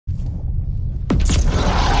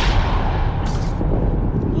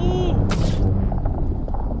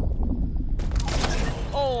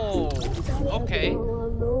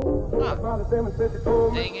smiled at them and said she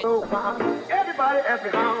told Dang me it. so. Everybody asked me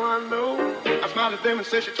how I know. I smiled at them and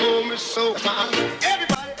said she told me so.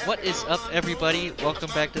 Everybody. What is up, everybody? Welcome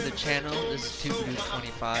back to the channel. This is Tuba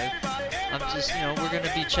 25. I'm just, we're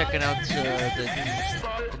gonna be checking out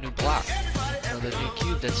the new block, the new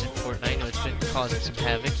cube that's in Fortnite. It's been causing some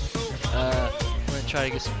havoc. We're gonna try to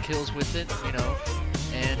get some kills with it,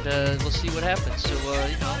 and we'll see what happens.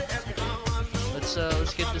 So,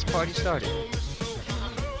 let's get this party started.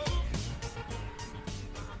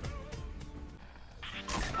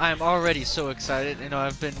 I am already so excited.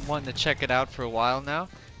 I've been wanting to check it out for a while now.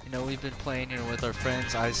 We've been playing, with our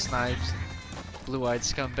friends, Ice Snipes, Blue-Eyed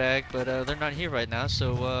Scumbag, but they're not here right now.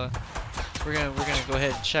 So we're gonna go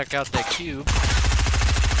ahead and check out that cube,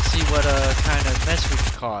 see what kind of mess we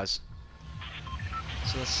can cause.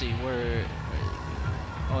 So let's see where.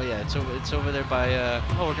 Oh yeah, it's over there by.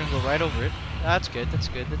 Oh, we're gonna go right over it. That's good. That's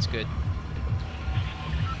good. That's good.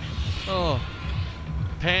 Oh,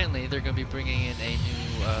 apparently they're gonna be bringing in a new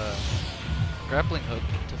grappling hook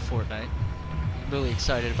to Fortnite. Really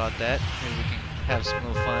excited about that. Maybe we can have some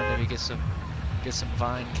little fun. Maybe get some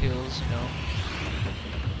Vine kills.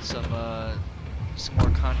 Some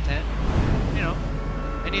more content.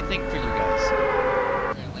 Anything for you guys.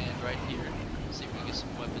 We're gonna land right here. See if we can get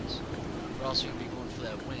some weapons. We're also gonna be going for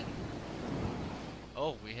that win.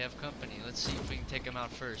 Oh, we have company. Let's see if we can take them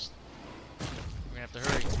out first. We're gonna have to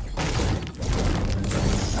hurry.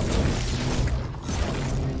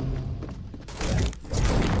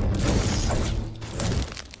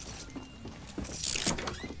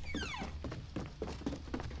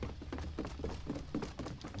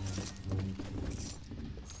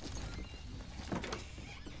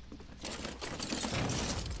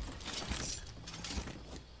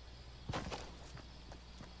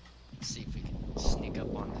 See if we can sneak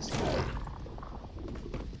up on this guy.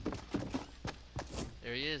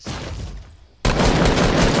 There he is.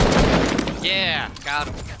 Yeah, got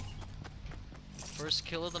him. First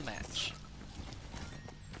kill of the match.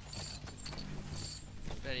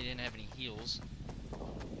 Bet he didn't have any heals.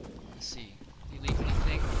 Let's see. Did he leave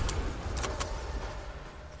anything?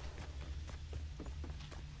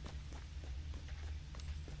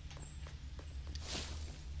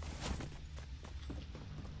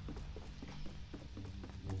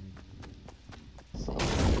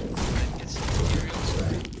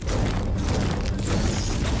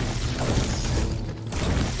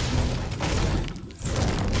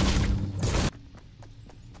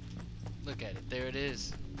 Look at it, there it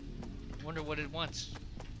is. Wonder what it wants.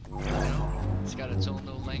 It's got its own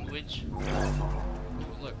little language.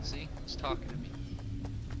 Ooh, look, see? It's talking to me.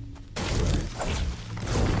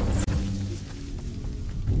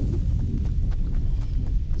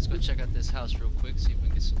 Let's go check out this house real quick, see if we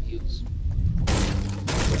can get some heals.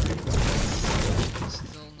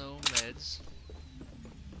 Still no meds.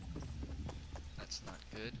 That's not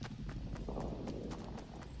good.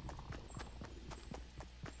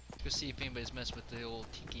 Go see if anybody's messed with the old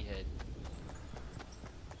tiki head.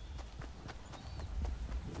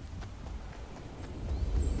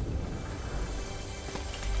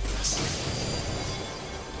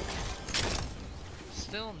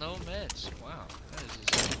 Still no meds. Wow, that is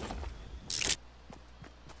just...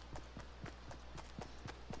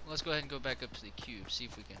 Let's go ahead and go back up to the cube, see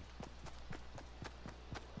if we can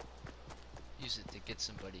use it to get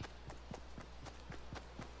somebody.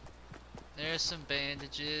 There's some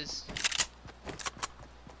bandages.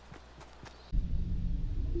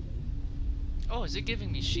 Oh, is it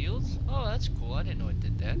giving me shields? Oh, that's cool. I didn't know it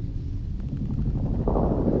did that.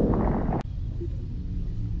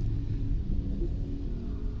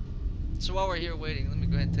 So while we're here waiting, let me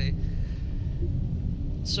go ahead and tell you.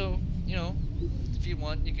 So, if you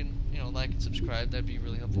want, you can, like and subscribe. That'd be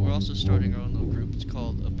really helpful. We're also starting our own little group. It's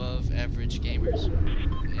called Above Average Gamers.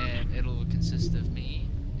 And it'll consist of me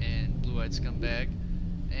and Blue-Eyed Scumbag,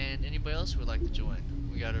 and anybody else who would like to join.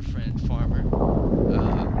 We got our friend Farmer,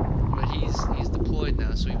 but he's deployed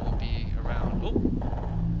now, so he won't be around. Oh,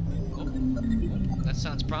 that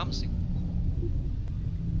sounds promising.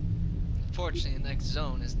 Unfortunately, the next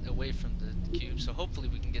zone is away from the cube, so hopefully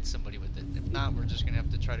we can get somebody with it. If not, we're just gonna have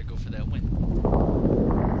to try to go for that win.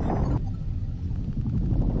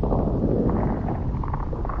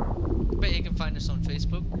 But you can find us on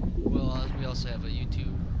Facebook. Well, we also have a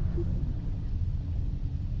YouTube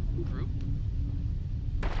group.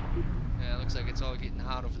 Yeah, it looks like it's all getting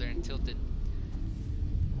hot over there and tilted.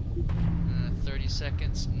 30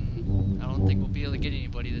 seconds. I don't think we'll be able to get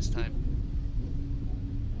anybody this time.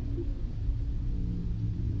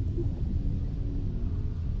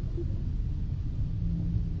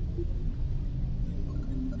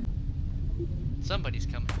 Somebody's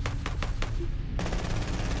coming.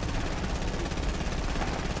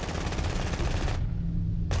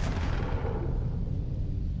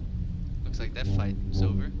 that fight was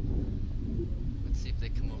over. Let's see if they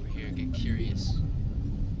come over here and get curious.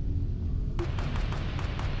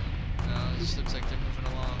 No, this looks like they're moving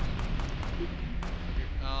along.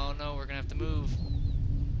 Oh no, we're gonna have to move.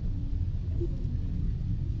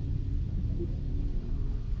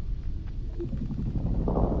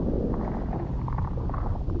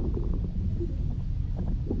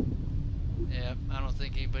 Yep, I don't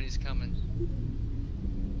think anybody's coming.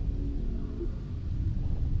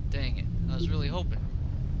 Dang it, I was really hoping.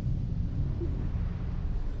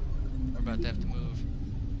 We're about to have to move.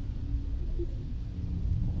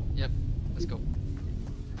 Yep, let's go.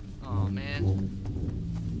 Oh man.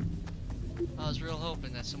 I was real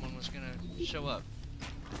hoping that someone was gonna show up.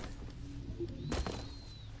 It'll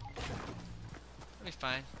be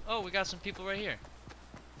fine. Oh, we got some people right here.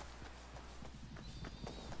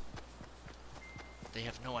 They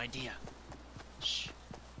have no idea. Shh.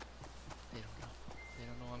 They don't know. They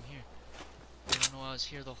don't know I'm here. They don't know I was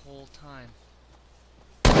here the whole time.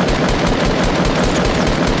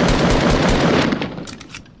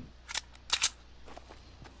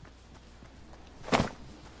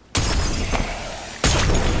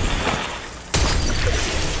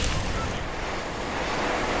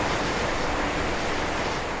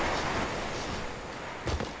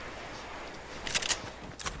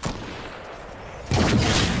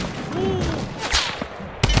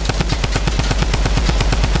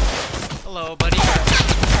 Hello, buddy.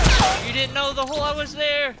 You didn't know the hole I was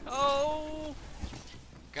there. Oh,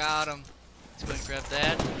 got him. Let's go and grab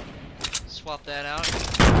that. Swap that out.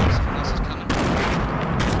 Someone else is coming.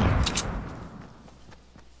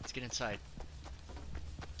 Let's get inside.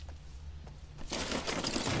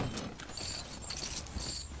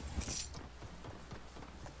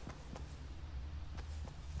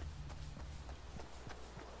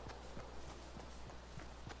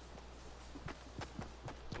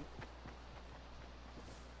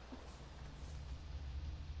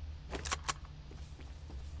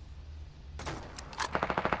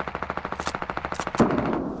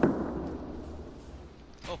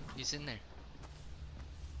 He's in there.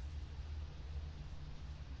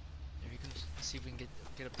 There he goes. Let's see if we can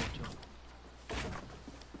get up there to him.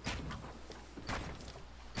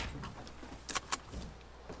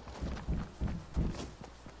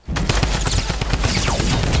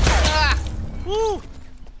 Ah! Woo!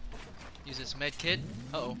 Use this med kit.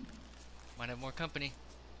 Uh-oh. Might have more company.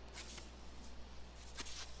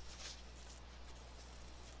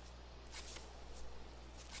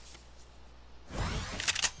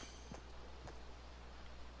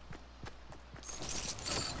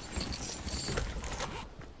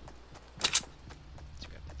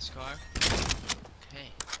 Scar. Okay.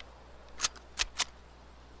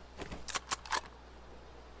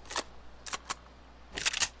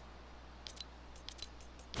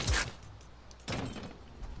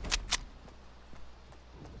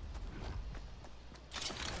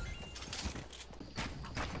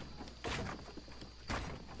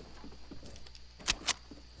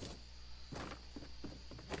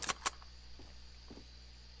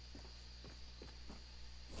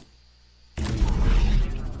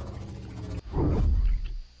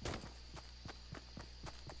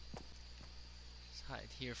 Hide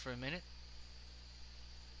here for a minute.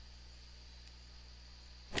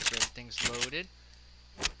 Make sure everything's loaded.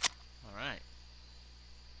 Alright.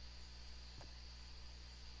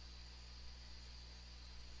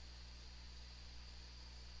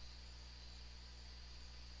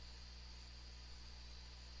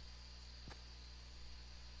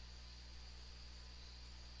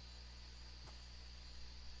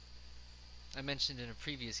 I mentioned in a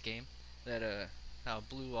previous game that how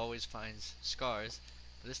Blue always finds scars,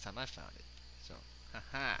 but this time I found it. So,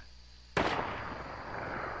 haha.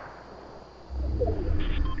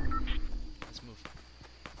 Let's move.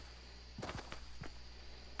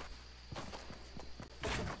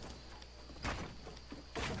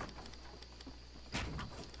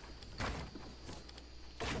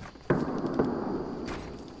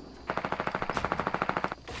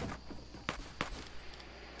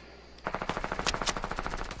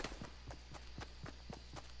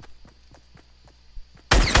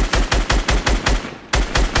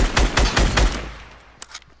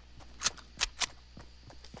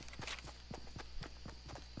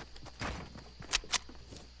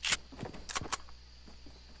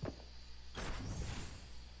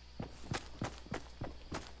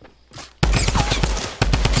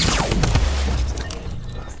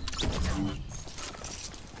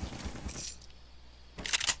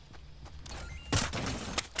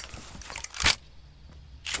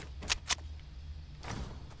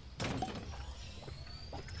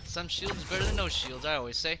 Some shields better than no shields, I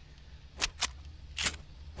always say.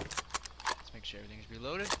 sure everything's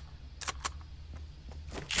reloaded.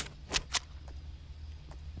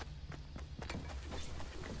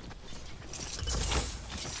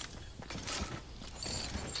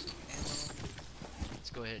 Let's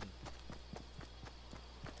go ahead and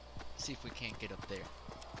see if we can't get up there.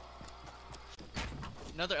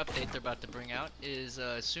 Another update they're about to bring out is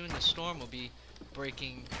soon the storm will be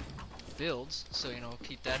breaking builds, so you know,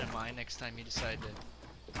 keep that in mind next time you decide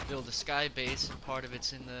to build a sky base and part of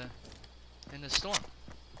it's in the storm.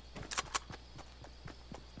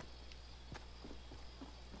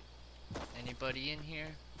 Anybody in here?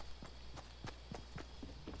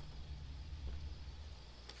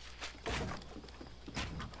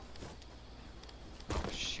 Oh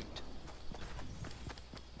shoot.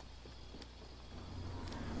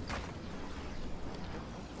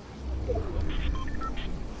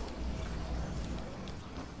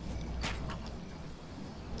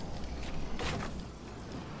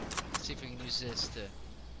 Let's see if we can use this to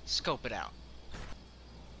scope it out.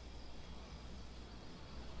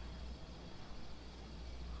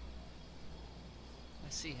 I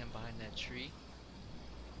see him behind that tree.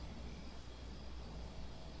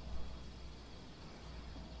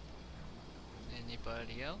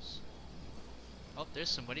 Anybody else? Oh, there's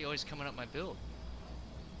somebody always coming up my build.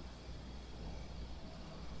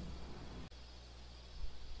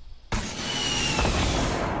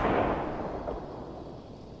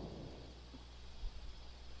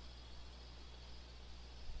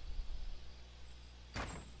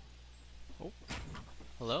 Oh,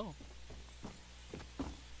 hello.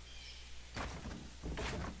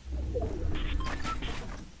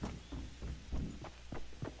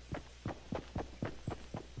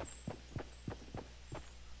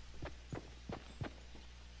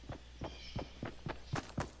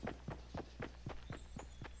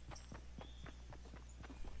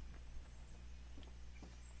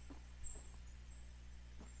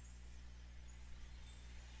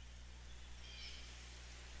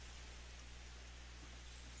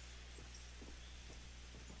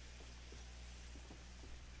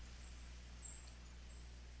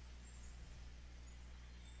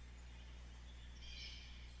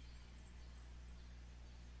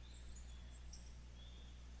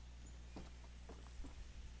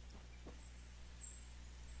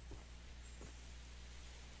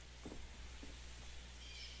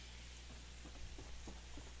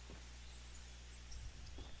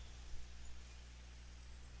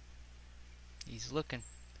 He's looking.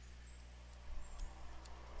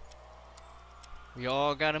 We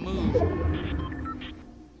all gotta move.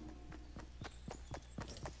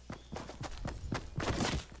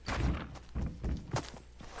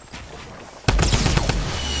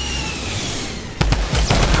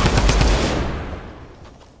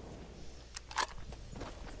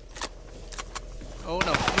 Oh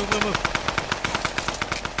no, move, move, move.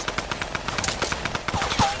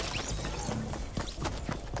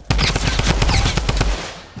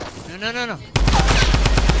 No, no, no.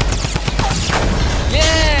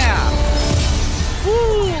 Yeah!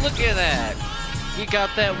 Woo! Look at that. We got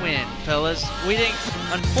that win, fellas.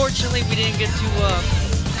 Unfortunately, we didn't get to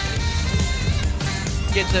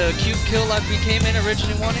get the cube kill like we came in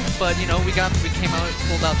originally wanting, but you know, we came out,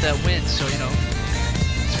 pulled out that win. So you know,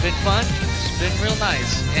 it's been fun. It's been real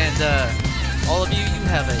nice, and all of you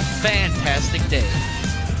have a fantastic day.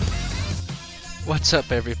 What's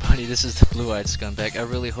up, everybody? This is the Blue-Eyed Scumbag. I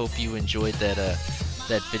really hope you enjoyed that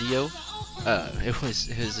that video. It was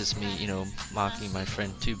just me, you know, mocking my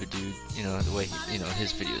friend Tuba dude, you know, the way he, you know,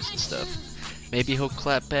 his videos and stuff. Maybe he'll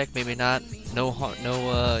clap back, maybe not. No harm,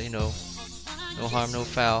 you know, no harm, no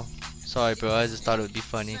foul. Sorry, bro. I just thought it would be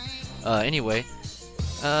funny. Anyway,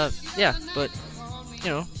 yeah, but you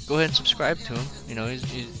know, go ahead and subscribe to him. You know,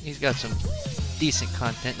 he's got some decent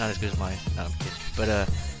content, not as good as mine. No, I'm kidding. But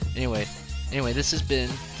Anyway, this has been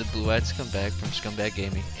the Blue-Eyed Scumbag from Scumbag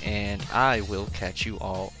Gaming, and I will catch you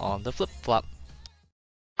all on the flip-flop.